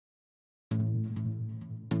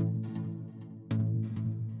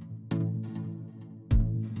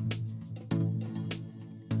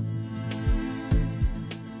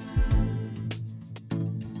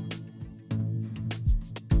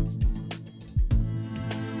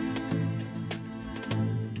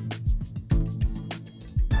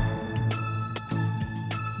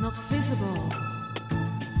invisible,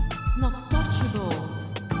 not touchable,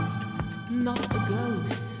 not a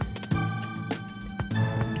ghost.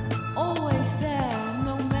 Always there,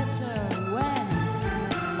 no matter when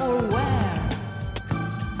or where.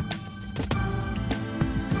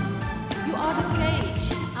 You are the cage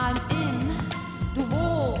I'm in, the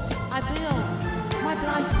walls I built, my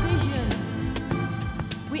blind vision.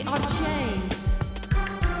 We are chained.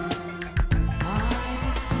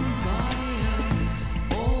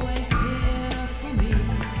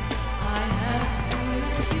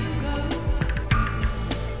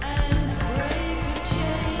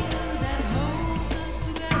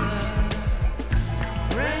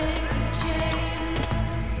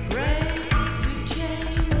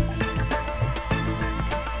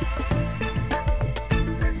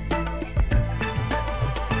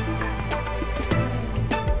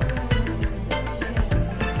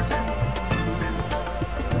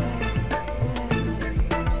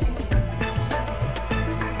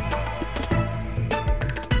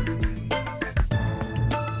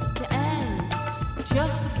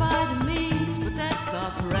 Justify the means, but that's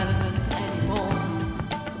not relevant anymore.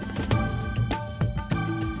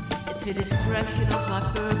 It's a distraction of my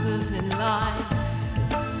purpose in life,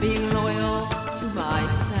 being loyal to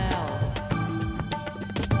myself,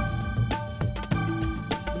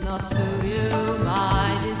 not to you.